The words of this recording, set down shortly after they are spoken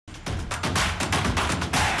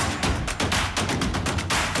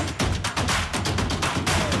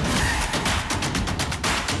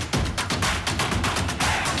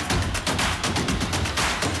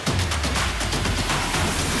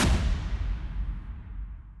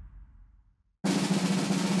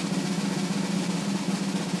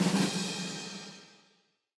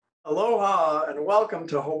Aloha and welcome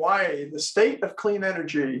to Hawaii, the state of clean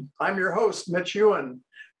energy. I'm your host, Mitch Ewan.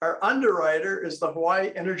 Our underwriter is the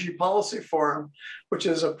Hawaii Energy Policy Forum, which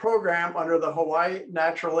is a program under the Hawaii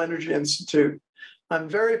Natural Energy Institute. I'm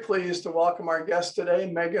very pleased to welcome our guest today,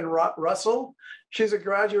 Megan Russell. She's a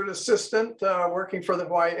graduate assistant working for the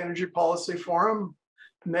Hawaii Energy Policy Forum.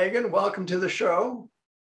 Megan, welcome to the show.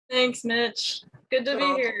 Thanks, Mitch. Good to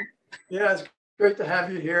be here. Yeah, it's great to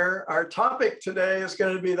have you here. Our topic today is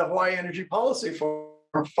going to be the Hawaii Energy Policy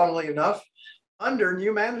Forum, funnily enough, under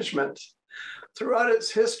new management. Throughout its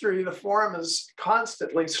history, the forum has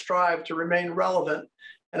constantly strived to remain relevant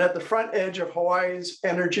and at the front edge of Hawaii's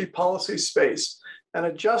energy policy space, and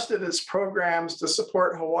adjusted its programs to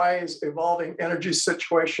support Hawaii's evolving energy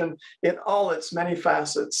situation in all its many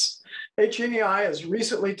facets. HNEI has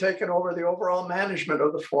recently taken over the overall management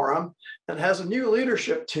of the forum and has a new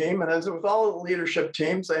leadership team. And as with all the leadership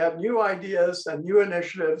teams, they have new ideas and new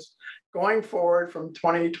initiatives going forward from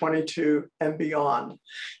 2022 and beyond,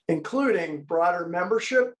 including broader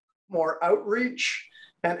membership, more outreach,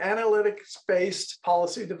 and analytics-based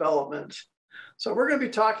policy development. So we're going to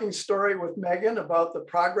be talking story with Megan about the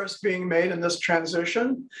progress being made in this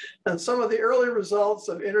transition and some of the early results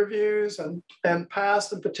of interviews and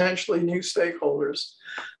past and potentially new stakeholders.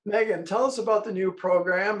 Megan, tell us about the new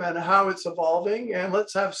program and how it's evolving. And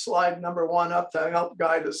let's have slide number 1 up to help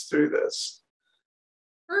guide us through this.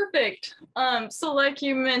 Perfect. So like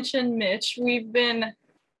you mentioned, Mitch, we've been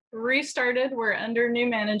restarted. We're under new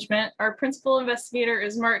management. Our principal investigator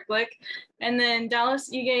is Mark Glick, and then Dallas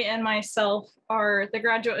Ige and myself are the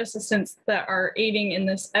graduate assistants that are aiding in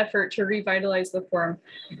this effort to revitalize the forum.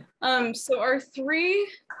 So our 3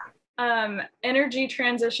 energy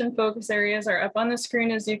transition focus areas are up on the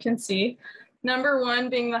screen, as you can see. Number 1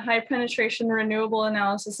 being the high penetration renewable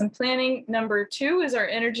analysis and planning. Number 2 is our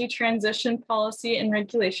energy transition policy and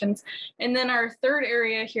regulations. And then our 3rd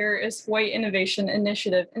area here is Hawaii Innovation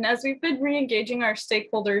Initiative. And as we've been re-engaging our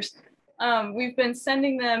stakeholders, we've been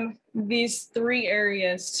sending them these 3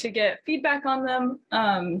 areas to get feedback on them,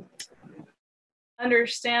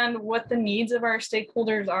 understand what the needs of our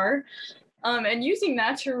stakeholders are, and using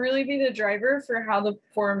that to really be the driver for how the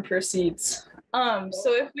forum proceeds.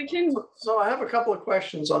 So if we can... So I have a couple of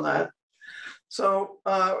questions on that. So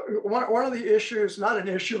one of the issues, not an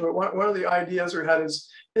issue, but one of the ideas we had is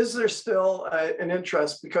there still an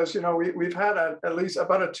interest? Because, you know, we've had at least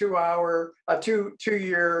about a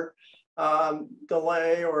 2-year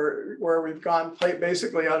delay, or where we've gone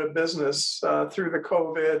basically out of business through the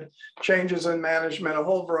COVID, changes in management, a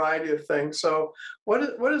whole variety of things. So what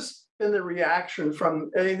has been the reaction from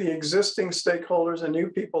the existing stakeholders and new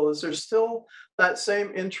people? Is there still that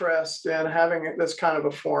same interest in having this kind of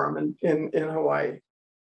a forum in Hawaii?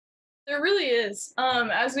 There really is.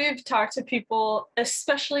 As we've talked to people,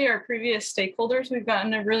 especially our previous stakeholders, we've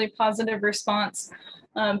gotten a really positive response.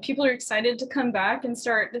 People are excited to come back and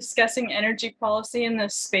start discussing energy policy in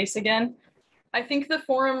this space again. I think the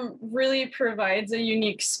forum really provides a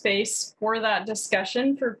unique space for that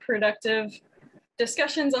discussion, for productive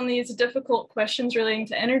discussions on these difficult questions relating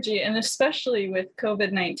to energy. And especially with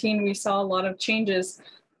COVID-19, we saw a lot of changes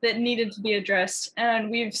that needed to be addressed.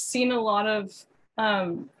 And we've seen a lot of,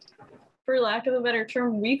 for lack of a better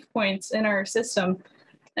term, weak points in our system.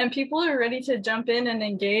 And people are ready to jump in and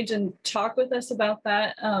engage and talk with us about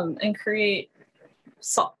that, and create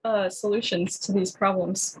solutions to these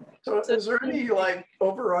problems. So is there any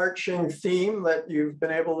overarching theme that you've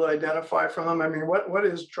been able to identify from them? I mean, what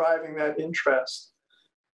is driving that interest?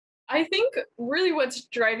 I think really what's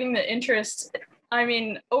driving the interest,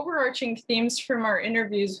 overarching themes from our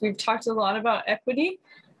interviews, we've talked a lot about equity,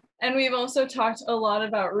 and we've also talked a lot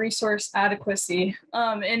about resource adequacy,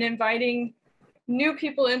 and inviting new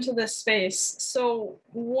people into this space. So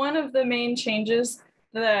one of the main changes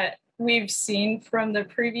that we've seen from the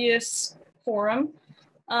previous forum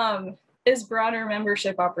is broader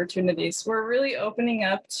membership opportunities. We're really opening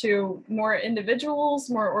up to more individuals,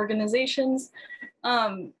 more organizations,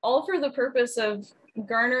 all for the purpose of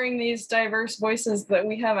garnering these diverse voices that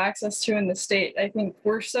we have access to in the state. I think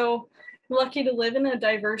we're so lucky to live in a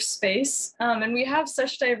diverse space, and we have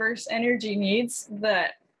such diverse energy needs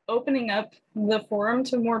that opening up the forum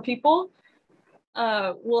to more people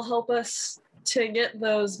will help us to get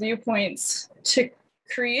those viewpoints to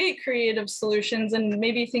create creative solutions and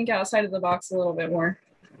maybe think outside of the box a little bit more.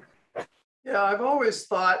 Yeah, I've always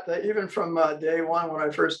thought that even from day one, when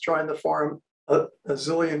I first joined the forum a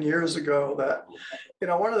zillion years ago, that, you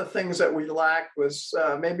know, one of the things that we lacked was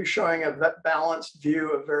maybe showing a balanced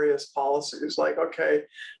view of various policies. Like, okay,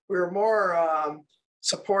 we were more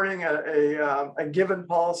supporting a given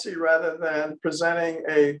policy rather than presenting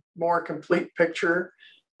a more complete picture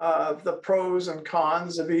of the pros and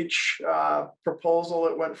cons of each proposal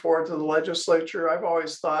that went forward to the legislature. I've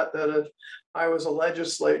always thought that if I was a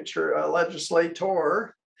legislator,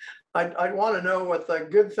 I'd want to know what the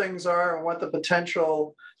good things are and what the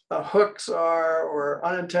potential hooks are or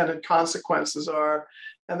unintended consequences are.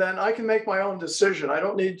 And then I can make my own decision. I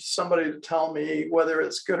don't need somebody to tell me whether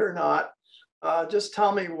it's good or not. Just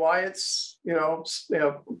tell me why it's,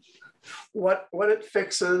 what it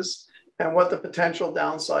fixes and what the potential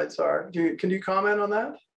downsides are. Can you comment on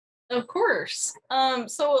that? Of course.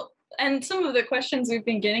 And some of the questions we've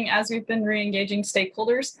been getting as we've been re-engaging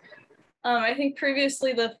stakeholders, I think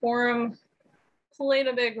previously the forum played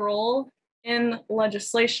a big role in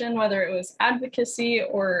legislation, whether it was advocacy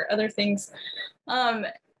or other things. And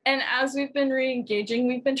as we've been re-engaging,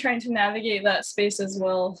 we've been trying to navigate that space as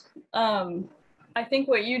well. I think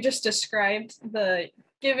what you just described, the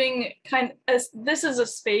giving this is a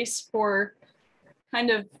space for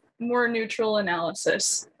kind of more neutral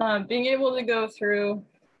analysis, being able to go through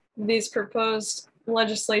these proposed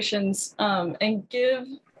legislations and give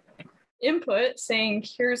input saying,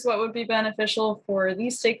 here's what would be beneficial for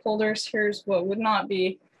these stakeholders, here's what would not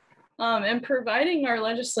be, and providing our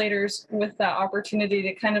legislators with that opportunity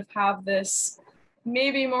to kind of have this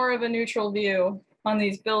maybe more of a neutral view on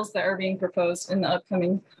these bills that are being proposed in the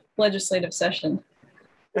upcoming legislative session.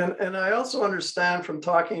 And I also understand from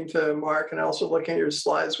talking to Mark and also looking at your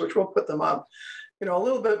slides, which we'll put them up, a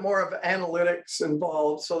little bit more of analytics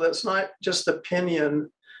involved. So that's not just opinion.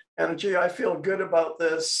 And gee, I feel good about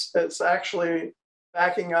this. It's actually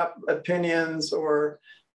backing up opinions or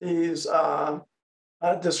these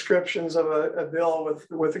descriptions of a bill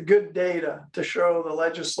with good data to show the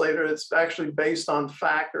legislator it's actually based on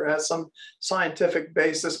fact or has some scientific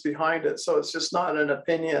basis behind it. So it's just not an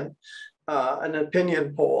opinion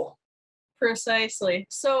poll. Precisely.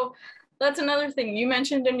 So that's another thing. You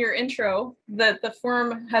mentioned in your intro that the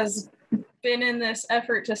forum has been in this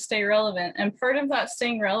effort to stay relevant. And part of that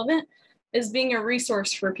staying relevant is being a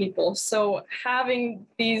resource for people. So having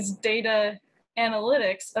these data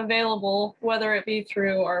analytics available, whether it be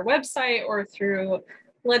through our website or through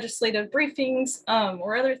legislative briefings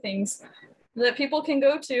or other things that people can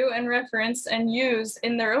go to and reference and use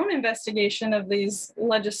in their own investigation of these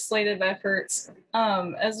legislative efforts,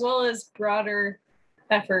 as well as broader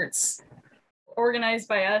efforts organized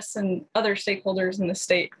by us and other stakeholders in the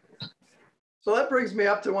state. So that brings me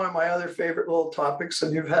up to one of my other favorite little topics,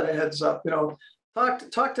 and you've had a heads up.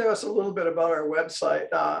 Talk to us a little bit about our website.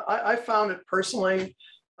 I found it personally,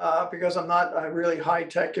 because I'm not a really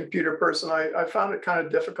high-tech computer person, I found it kind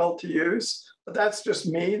of difficult to use. But that's just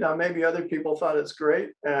me. Now, maybe other people thought it's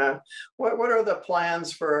great. What are the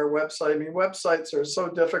plans for our website? I mean, websites are so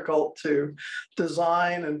difficult to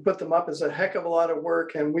design, and put them up is a heck of a lot of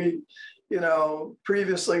work. And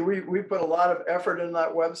previously we put a lot of effort in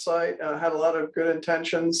that website, had a lot of good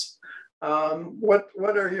intentions. What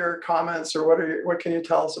are your comments, or what can you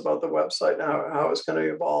tell us about the website and how it's going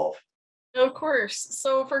to evolve? Of course.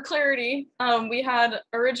 So for clarity, we had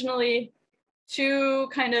originally two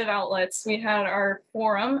kind of outlets. We had our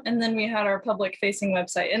forum, and then we had our public facing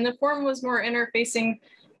website. And the forum was more interfacing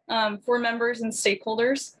for members and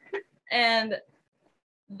stakeholders. And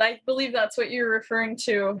I believe that's what you're referring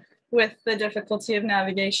to with the difficulty of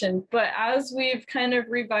navigation. But as we've kind of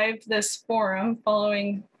revived this forum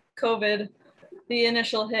following COVID, the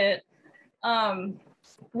initial hit,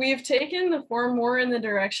 we've taken the forum more in the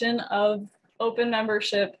direction of open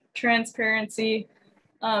membership, transparency,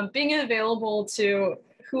 being available to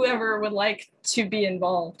whoever would like to be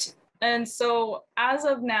involved. And so as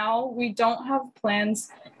of now, we don't have plans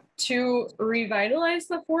to revitalize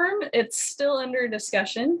the forum. It's still under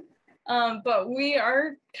discussion, but we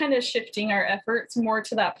are kind of shifting our efforts more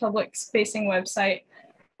to that public-facing website.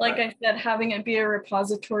 Like I said, having it be a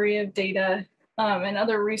repository of data and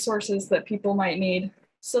other resources that people might need,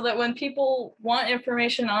 so that when people want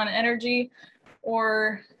information on energy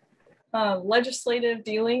or legislative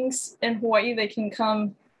dealings in Hawaii, they can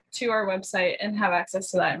come to our website and have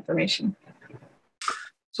access to that information.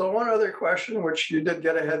 So one other question, which you did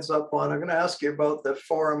get a heads up on, I'm going to ask you about the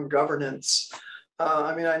forum governance.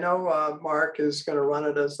 I know Mark is going to run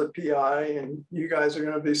it as the PI, and you guys are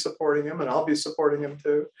going to be supporting him, and I'll be supporting him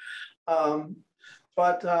too.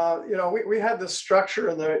 We had this structure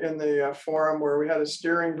in the forum where we had a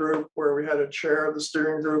steering group, where we had a chair of the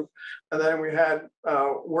steering group, and then we had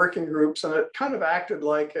working groups, and it kind of acted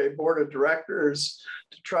like a board of directors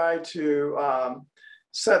to try to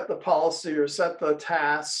set the policy or set the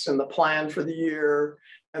tasks and the plan for the year,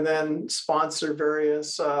 and then sponsor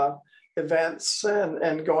various events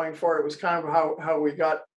and going forward. It was kind of how we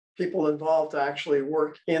got people involved to actually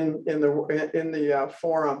work in the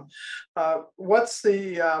forum. What's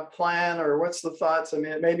the plan, or what's the thoughts? I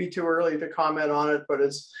mean, it may be too early to comment on it, but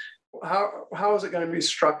how is it going to be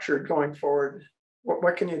structured going forward?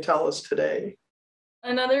 What can you tell us today?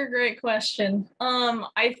 Another great question.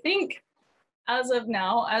 I think as of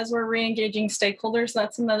now, as we're re-engaging stakeholders,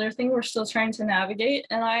 that's another thing we're still trying to navigate,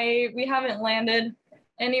 and we haven't landed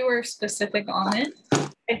anywhere specific on it.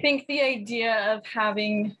 I think the idea of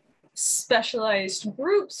having specialized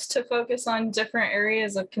groups to focus on different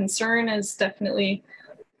areas of concern is definitely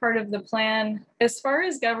part of the plan. As far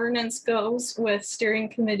as governance goes with steering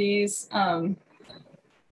committees,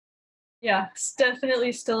 yeah, it's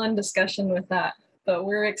definitely still in discussion with that, but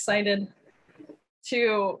we're excited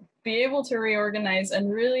to be able to reorganize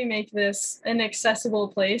and really make this an accessible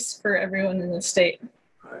place for everyone in the state.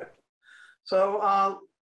 Right. So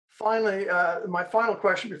finally, my final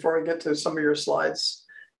question before we get to some of your slides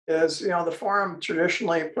is, the forum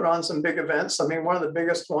traditionally put on some big events. I mean, one of the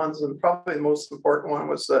biggest ones, and probably the most important one,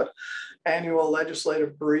 was the annual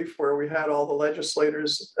legislative brief, where we had all the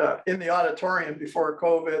legislators in the auditorium before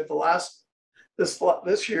COVID.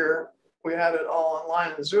 This year, we had it all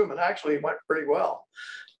online and Zoom, and actually went pretty well.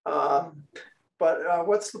 But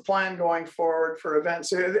what's the plan going forward for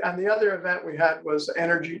events? And the other event we had was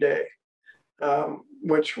Energy Day,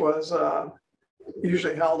 which was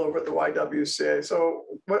usually held over at the YWCA. So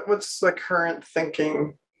what's the current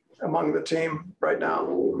thinking among the team right now?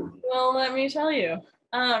 Well, let me tell you.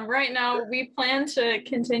 Right now, we plan to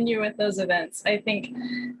continue with those events. I think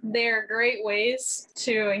they're great ways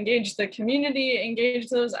to engage the community, engage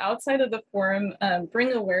those outside of the forum,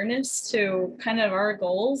 bring awareness to kind of our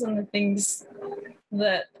goals and the things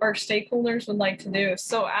that our stakeholders would like to do.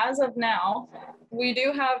 So as of now, we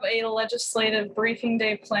do have a legislative briefing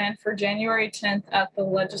day planned for January 10th at the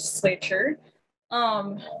legislature.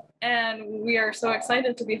 And we are so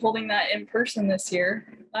excited to be holding that in person this year.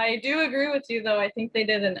 I do agree with you, though. I think they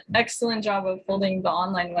did an excellent job of holding the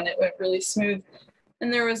online one. It went really smooth,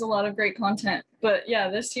 and there was a lot of great content. But yeah,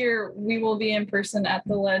 this year we will be in person at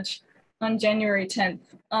the Ledge on January 10th.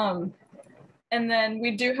 And then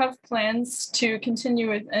we do have plans to continue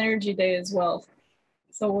with Energy Day as well.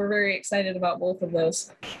 So we're very excited about both of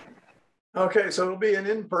those. Okay, so it'll be an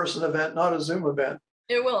in-person event, not a Zoom event.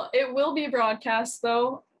 It will be broadcast,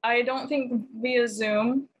 though. I don't think via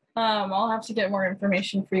Zoom. I'll have to get more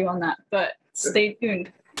information for you on that, but stay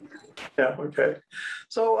tuned. Yeah, okay.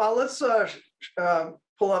 So let's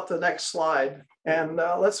pull up the next slide, and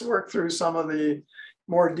let's work through some of the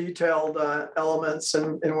more detailed elements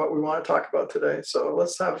in what we want to talk about today. So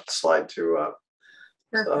let's have slide 2 up.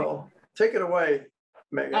 Perfect. So take it away,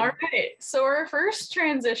 Megan. All right. So our first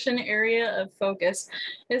transition area of focus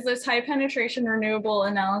is this high penetration renewable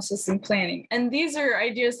analysis and planning. And these are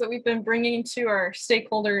ideas that we've been bringing to our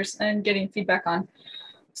stakeholders and getting feedback on.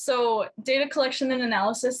 So data collection and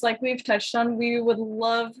analysis, like we've touched on, we would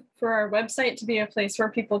love for our website to be a place where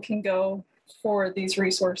people can go for these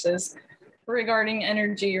resources regarding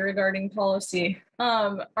energy, regarding policy.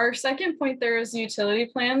 Our second point there is utility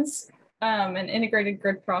plans and integrated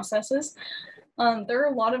grid processes. There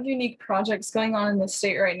are a lot of unique projects going on in the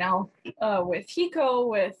state right now with HECO,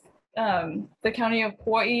 with the County of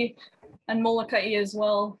Hawaii, and Molokai as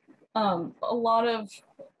well. A lot of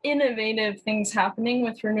innovative things happening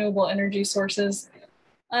with renewable energy sources.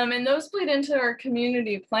 And those bleed into our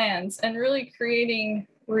community plans and really creating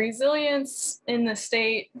resilience in the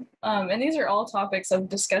state. And these are all topics of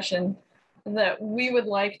discussion that we would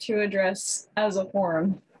like to address as a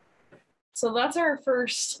forum. So that's our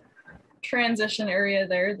first transition area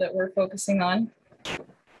there that we're focusing on.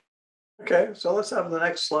 Okay, so let's have the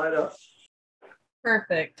next slide up.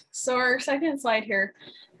 Perfect. So our second slide here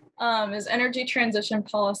is energy transition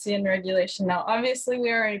policy and regulation. Now, obviously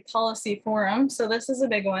we are a policy forum, so this is a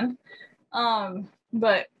big one.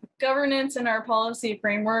 But governance in our policy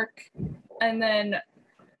framework, and then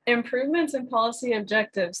improvements in policy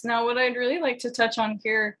objectives. Now, what I'd really like to touch on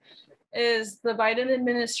here is the Biden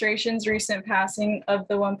administration's recent passing of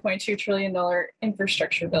the $1.2 trillion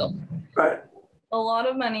infrastructure bill. Right. A lot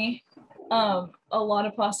of money, a lot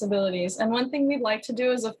of possibilities. And one thing we'd like to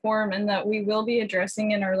do as a forum, and that we will be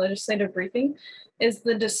addressing in our legislative briefing, is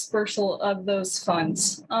the dispersal of those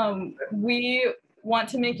funds. We want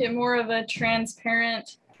to make it more of a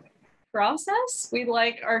transparent process. We'd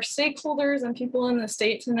like our stakeholders and people in the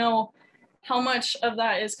state to know how much of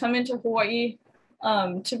that is coming to Hawaii,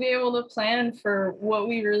 to be able to plan for what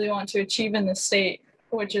we really want to achieve in the state.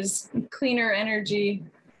 which is cleaner energy,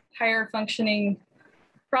 higher functioning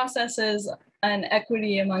processes, and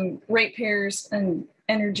equity among ratepayers and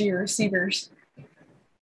energy receivers.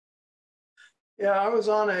 Yeah, I was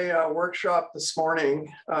on a workshop this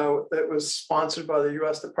morning that was sponsored by the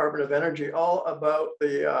U.S. Department of Energy, all about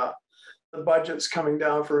the budgets coming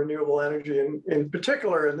down for renewable energy. And in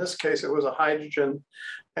particular, in this case, it was a hydrogen.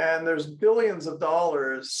 And there's billions of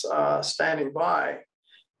dollars standing by.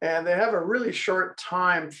 And they have a really short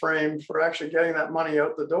time frame for actually getting that money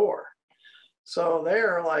out the door. So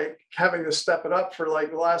they're like having to step it up for like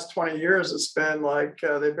the last 20 years. It's been like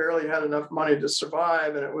they barely had enough money to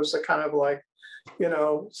survive. And it was a kind of like, you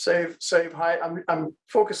know, save high. I'm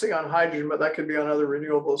focusing on hydrogen, but that could be on other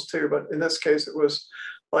renewables too. But in this case, it was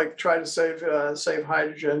like try to save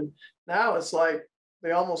hydrogen. Now it's like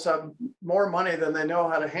they almost have more money than they know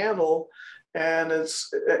how to handle. And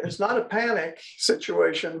it's not a panic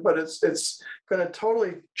situation, but it's going to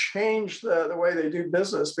totally change the way they do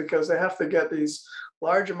business, because they have to get these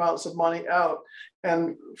large amounts of money out.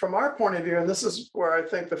 And from our point of view, and this is where I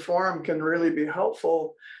think the forum can really be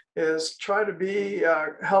helpful, is try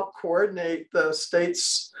to help coordinate the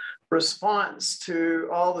state's response to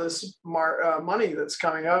all this money that's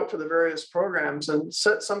coming out for the various programs, and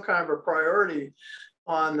set some kind of a priority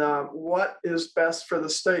on what is best for the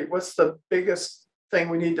state. What's the biggest thing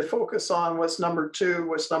we need to focus on? What's number two?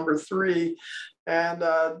 What's number three? And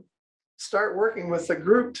start working with the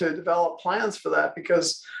group to develop plans for that,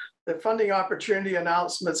 because the funding opportunity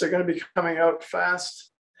announcements are going to be coming out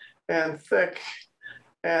fast and thick,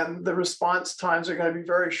 and the response times are going to be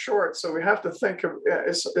very short. So we have to think of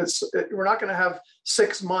we're not going to have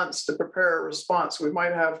 6 months to prepare a response. We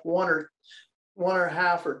might have one or a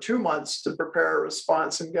half or 2 months to prepare a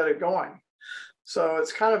response and get it going. So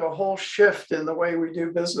it's kind of a whole shift in the way we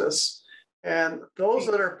do business. And those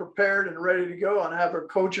that are prepared and ready to go and have a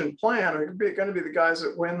cogent plan are going to be the guys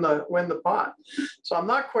that win the pot. So I'm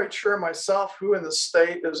not quite sure myself who in the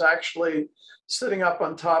state is actually sitting up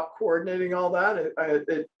on top coordinating all that.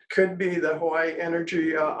 It could be the Hawaii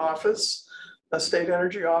Energy Office, a state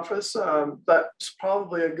energy office. That's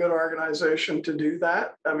probably a good organization to do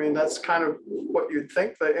that. I mean, that's kind of what you'd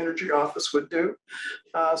think the energy office would do.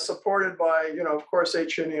 Supported by, of course,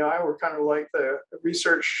 HNEI. We're kind of like the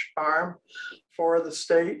research arm for the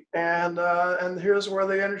state. And here's where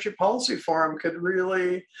the Energy Policy Forum could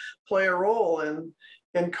really play a role in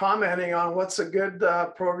commenting on what's a good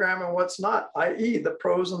program and what's not, i.e. the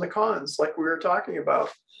pros and the cons, like we were talking about.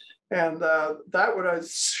 And that would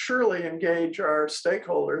surely engage our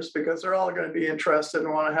stakeholders, because they're all going to be interested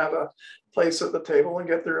and want to have a place at the table and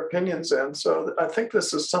get their opinions in. So I think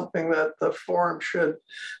this is something that the forum should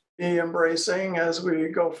be embracing as we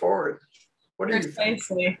go forward. What do you think?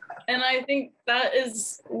 Precisely. And I think that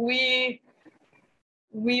is, we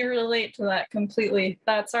relate to that completely.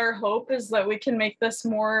 That's our hope, is that we can make this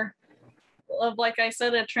more of, like I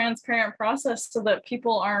said, a transparent process, so that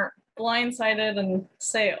people aren't blindsided and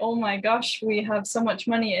say, oh my gosh, we have so much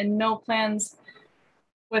money and no plans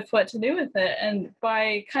with what to do with it. And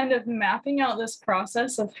by kind of mapping out this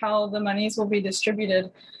process of how the monies will be distributed,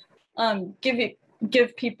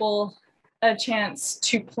 give people a chance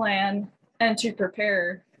to plan and to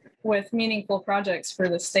prepare with meaningful projects for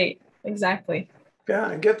the state. Exactly.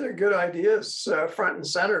 Yeah, and get their good ideas front and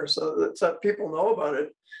center, so that people know about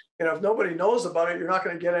it. If nobody knows about it, you're not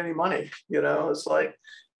going to get any money. It's like,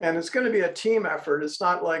 and it's going to be a team effort. It's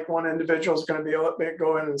not like one individual is going to be able to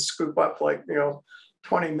go in and scoop up like,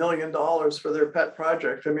 $20 million for their pet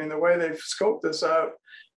project. I mean, the way they've scoped this out,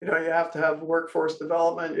 you have to have workforce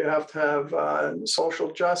development, you have to have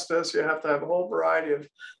social justice, you have to have a whole variety of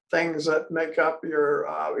things that make up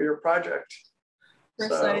your project.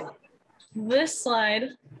 So. This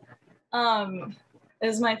slide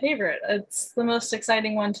is my favorite. It's the most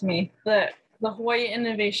exciting one to me, the Hawaii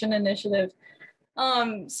Innovation Initiative.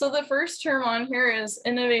 So the first term on here is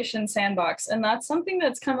Innovation Sandbox, and that's something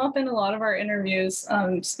that's come up in a lot of our interviews,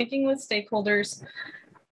 speaking with stakeholders.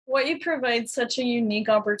 Hawaii provides such a unique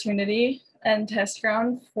opportunity and test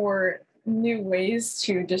ground for new ways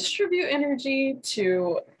to distribute energy,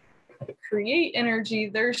 to create energy.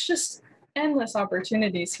 There's just endless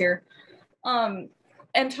opportunities here.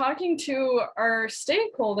 And talking to our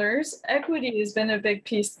stakeholders, equity has been a big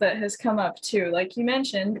piece that has come up too. Like you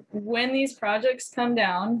mentioned, when these projects come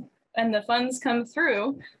down and the funds come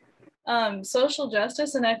through, social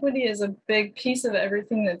justice and equity is a big piece of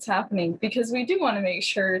everything that's happening, because we do want to make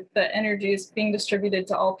sure that energy is being distributed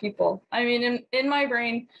to all people. I mean, in my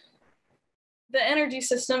brain, the energy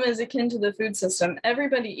system is akin to the food system.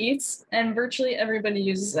 Everybody eats and virtually everybody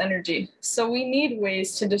uses energy. So we need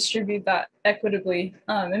ways to distribute that equitably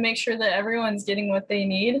and make sure that everyone's getting what they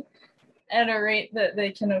need at a rate that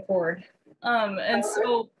they can afford. And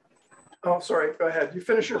so... Oh, sorry, go ahead. You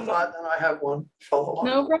finish your thought, and I have one follow on.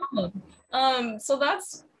 No problem. So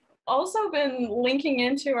that's also been linking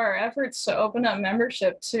into our efforts to open up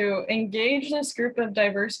membership to engage this group of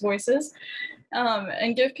diverse voices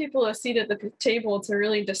and give people a seat at the table to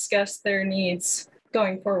really discuss their needs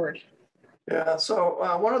going forward. Yeah,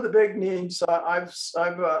 so one of the big needs I've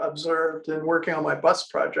observed in working on my bus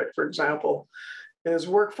project, for example, is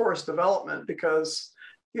workforce development, because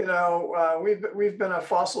we've been a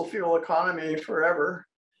fossil fuel economy forever,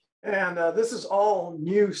 and this is all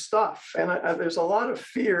new stuff, and there's a lot of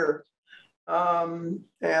fear and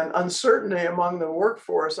uncertainty among the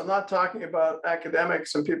workforce. I'm not talking about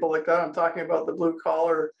academics and people like that. I'm talking about the blue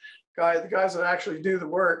collar the guys that actually do the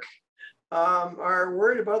work. Are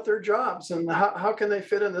worried about their jobs and how can they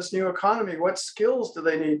fit in this new economy? What skills do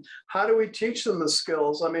they need? How do we teach them the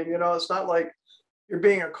skills? I mean, it's not like you're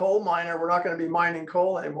being a coal miner. We're not going to be mining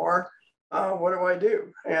coal anymore. What do I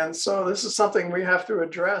do? And so this is something we have to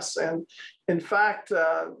address. And in fact,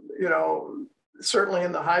 certainly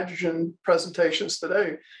in the hydrogen presentations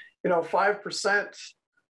today, 5%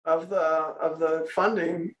 of the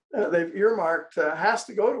funding they've earmarked has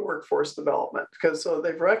to go to workforce development, because so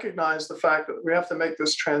they've recognized the fact that we have to make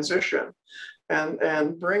this transition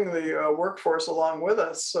and bring the workforce along with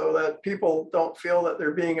us so that people don't feel that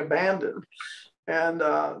they're being abandoned. And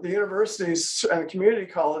the universities and community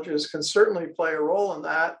colleges can certainly play a role in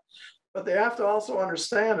that, but they have to also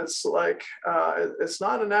understand it's like it's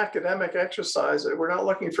not an academic exercise. We're not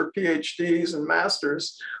looking for PhDs and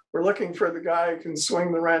masters. We're looking for the guy who can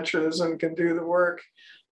swing the wrenches and can do the work,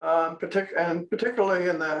 particularly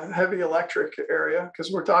in the heavy electric area,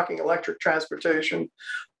 because we're talking electric transportation,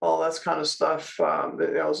 all that kind of stuff.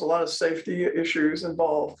 There's a lot of safety issues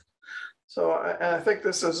involved. So, and I think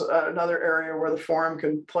this is another area where the forum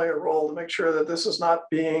can play a role to make sure that this is not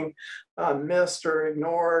being missed or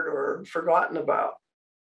ignored or forgotten about.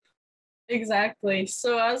 Exactly.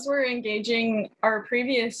 So as we're engaging our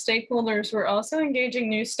previous stakeholders, we're also engaging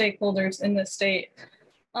new stakeholders in the state.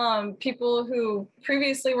 People who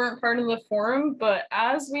previously weren't part of the forum, but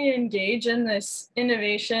as we engage in this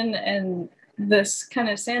innovation and this kind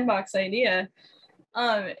of sandbox idea,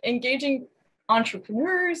 engaging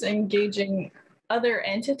entrepreneurs, engaging other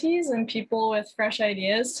entities and people with fresh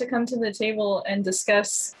ideas to come to the table and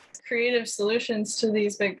discuss creative solutions to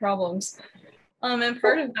these big problems. And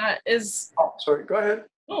part of that is... Oh, sorry, go ahead.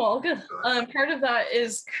 Oh, all good. Part of that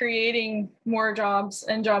is creating more jobs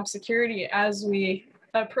and job security as we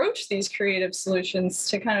approach these creative solutions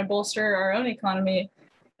to kind of bolster our own economy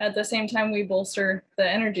at the same time we bolster the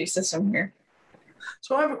energy system here.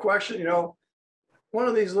 So I have a question, one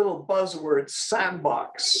of these little buzzwords,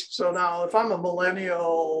 sandbox. So now if I'm a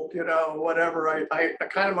millennial, whatever, I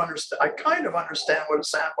kind of understand what a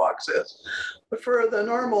sandbox is. But for the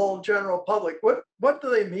normal general public, what do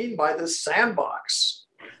they mean by this sandbox?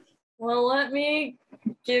 Well, let me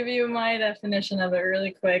give you my definition of it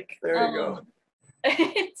really quick. There you go.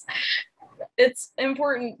 It's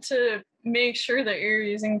important to make sure that you're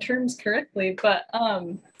using terms correctly, but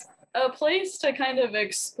a place to kind of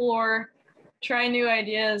explore, try new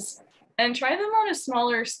ideas, and try them on a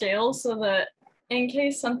smaller scale so that in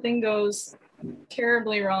case something goes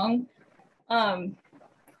terribly wrong,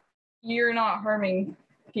 you're not harming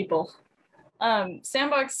people.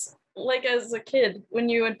 Sandbox, like as a kid, when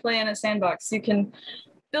you would play in a sandbox, you can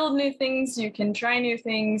build new things, you can try new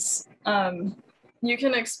things, you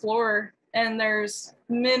can explore, and there's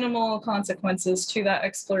minimal consequences to that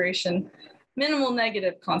exploration. Minimal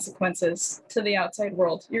negative consequences to the outside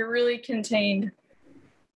world. You're really contained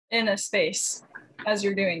in a space as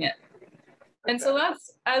you're doing it. And so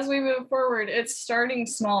that's, as we move forward, it's starting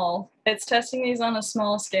small. It's testing these on a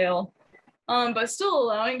small scale, but still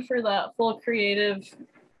allowing for that full creative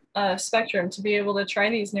spectrum to be able to try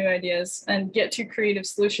these new ideas and get to creative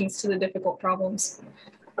solutions to the difficult problems.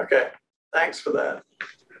 Okay, thanks for that.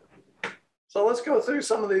 So let's go through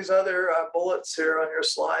some of these other bullets here on your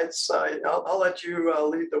slides. I'll let you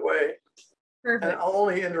lead the way. Perfect. And I'll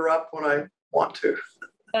only interrupt when I want to.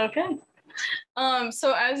 Okay.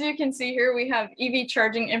 So as you can see here, we have EV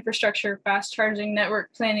charging infrastructure, fast charging,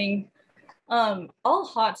 network planning, all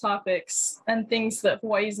hot topics and things that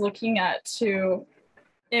Hawaii is looking at to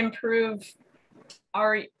improve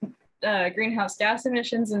our greenhouse gas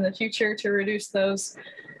emissions in the future, to reduce those.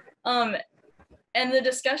 And the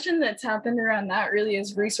discussion that's happened around that really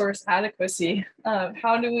is resource adequacy.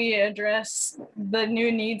 How do we address the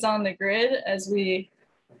new needs on the grid as we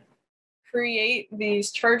create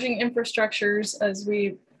these charging infrastructures, as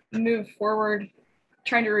we move forward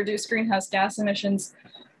trying to reduce greenhouse gas emissions?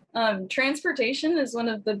 Transportation is one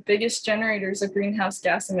of the biggest generators of greenhouse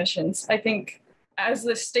gas emissions. I think as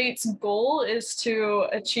the state's goal is to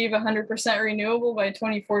achieve 100% renewable by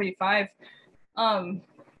 2045,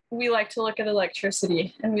 we like to look at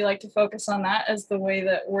electricity, and we like to focus on that as the way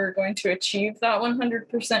that we're going to achieve that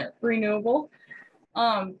 100% renewable.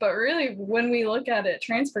 But really, when we look at it,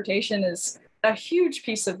 transportation is a huge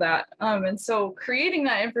piece of that. And so creating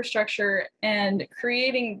that infrastructure and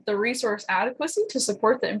creating the resource adequacy to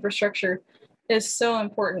support the infrastructure is so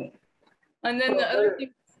important. And then the other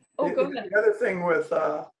thing, go ahead. The other thing with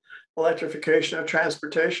electrification of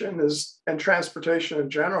transportation is, and transportation in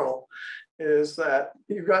general, is that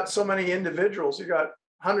you've got so many individuals, you've got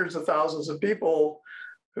hundreds of thousands of people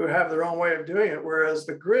who have their own way of doing it, whereas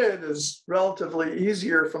the grid is relatively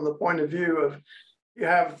easier from the point of view of you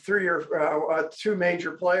have two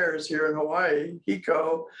major players here in Hawaii,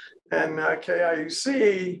 HECO and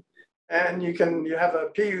KIUC, and you have a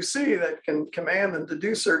PUC that can command them to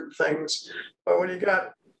do certain things. But when you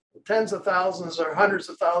got tens of thousands or hundreds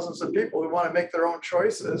of thousands of people who want to make their own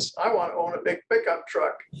choices. I want to own a big pickup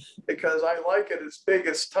truck because I like it. It's big,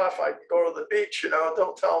 it's tough. I can go to the beach,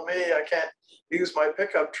 don't tell me I can't use my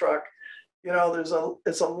pickup truck.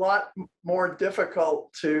 It's a lot more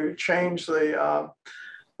difficult to change the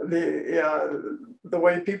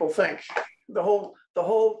way people think. The whole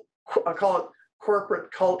I call it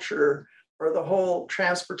corporate culture, or the whole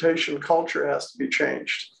transportation culture has to be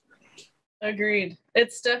changed. Agreed.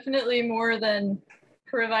 It's definitely more than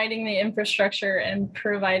providing the infrastructure and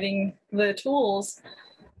providing the tools.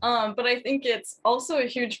 But I think it's also a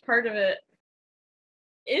huge part of it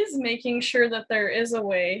is making sure that there is a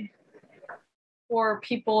way for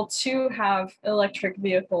people to have electric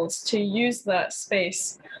vehicles, to use that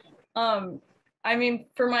space. For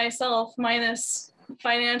myself, minus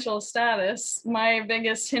financial status, my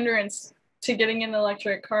biggest hindrance to getting an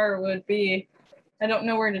electric car would be I don't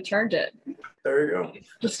know where to charge it. There you go.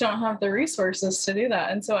 Just don't have the resources to do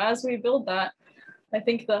that. And so as we build that, I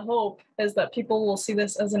think the hope is that people will see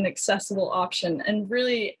this as an accessible option. And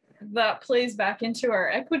really that plays back into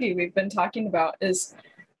our equity we've been talking about, is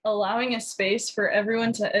allowing a space for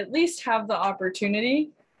everyone to at least have the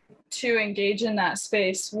opportunity to engage in that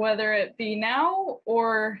space, whether it be now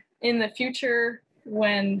or in the future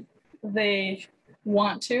when they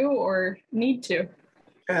want to or need to.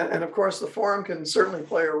 And of course, the forum can certainly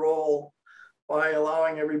play a role by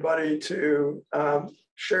allowing everybody to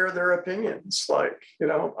share their opinions. Like,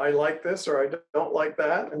 I like this or I don't like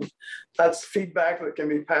that. And that's feedback that can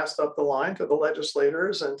be passed up the line to the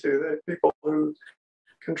legislators and to the people who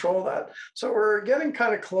control that. So we're getting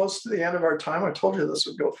kind of close to the end of our time. I told you this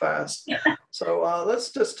would go fast. So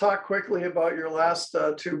let's just talk quickly about your last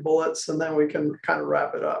two bullets, and then we can kind of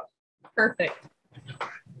wrap it up. Perfect.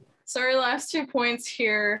 So our last 2 points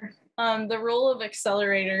here, the role of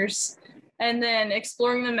accelerators, and then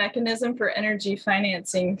exploring the mechanism for energy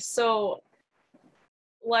financing. So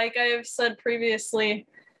like I've said previously,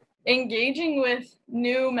 engaging with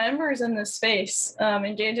new members in the space,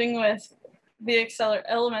 engaging with the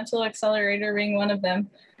Elemental Accelerator being one of them,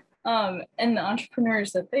 and the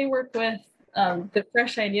entrepreneurs that they work with, the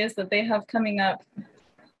fresh ideas that they have coming up.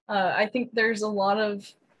 I think there's a lot of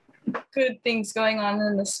good things going on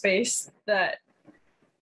in the space that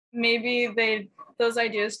maybe those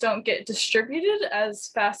ideas don't get distributed as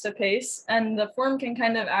fast a pace, and the forum can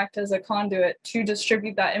kind of act as a conduit to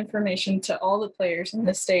distribute that information to all the players in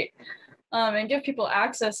the state, and give people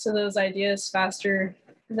access to those ideas faster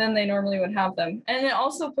than they normally would have them. And it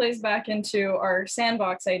also plays back into our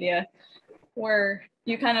sandbox idea, where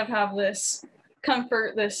you kind of have this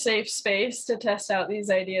comfort, this safe space to test out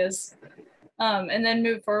these ideas, and then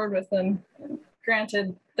move forward with them,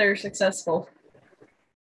 granted they're successful.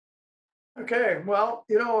 Okay, well,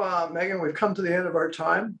 Megan, we've come to the end of our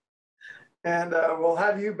time, and we'll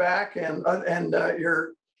have you back, and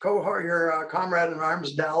your cohort, your comrade in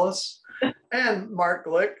arms, Dallas, and Mark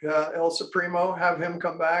Glick, El Supremo, have him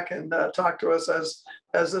come back and talk to us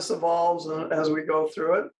as this evolves and as we go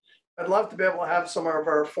through it. I'd love to be able to have some of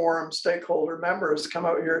our forum stakeholder members come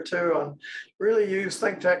out here too, and really use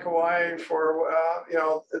ThinkTech Hawaii for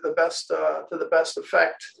the best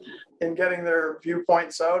effect in getting their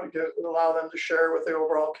viewpoints out, allow them to share with the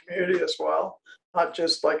overall community as well, not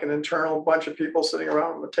just like an internal bunch of people sitting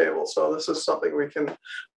around the table. So this is something we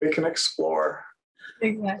can explore.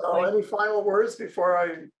 Exactly. Any final words before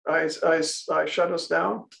I shut us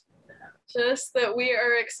down? Just that we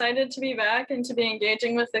are excited to be back and to be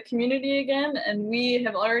engaging with the community again. And we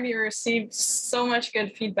have already received so much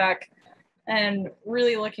good feedback and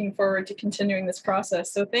really looking forward to continuing this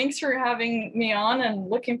process. So thanks for having me on and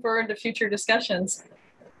looking forward to future discussions.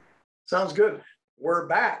 Sounds good. We're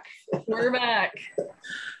back. We're back.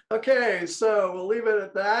 Okay, so we'll leave it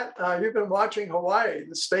at that. You've been watching Hawaii,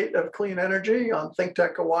 the State of Clean Energy on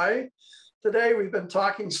ThinkTech Hawaii. Today, we've been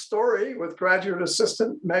talking story with Graduate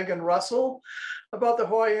Assistant Megan Russell about the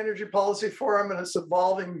Hawaii Energy Policy Forum and its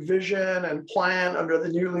evolving vision and plan under the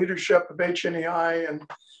new leadership of HNEI and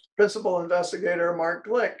Principal Investigator Mark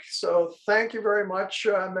Glick. So thank you very much,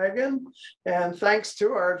 Megan. And thanks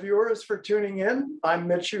to our viewers for tuning in. I'm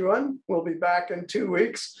Mitch Ewan. We'll be back in 2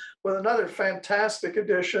 weeks with another fantastic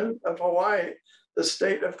edition of Hawaii, the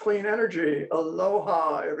State of Clean Energy.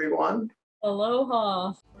 Aloha, everyone.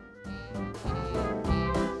 Aloha.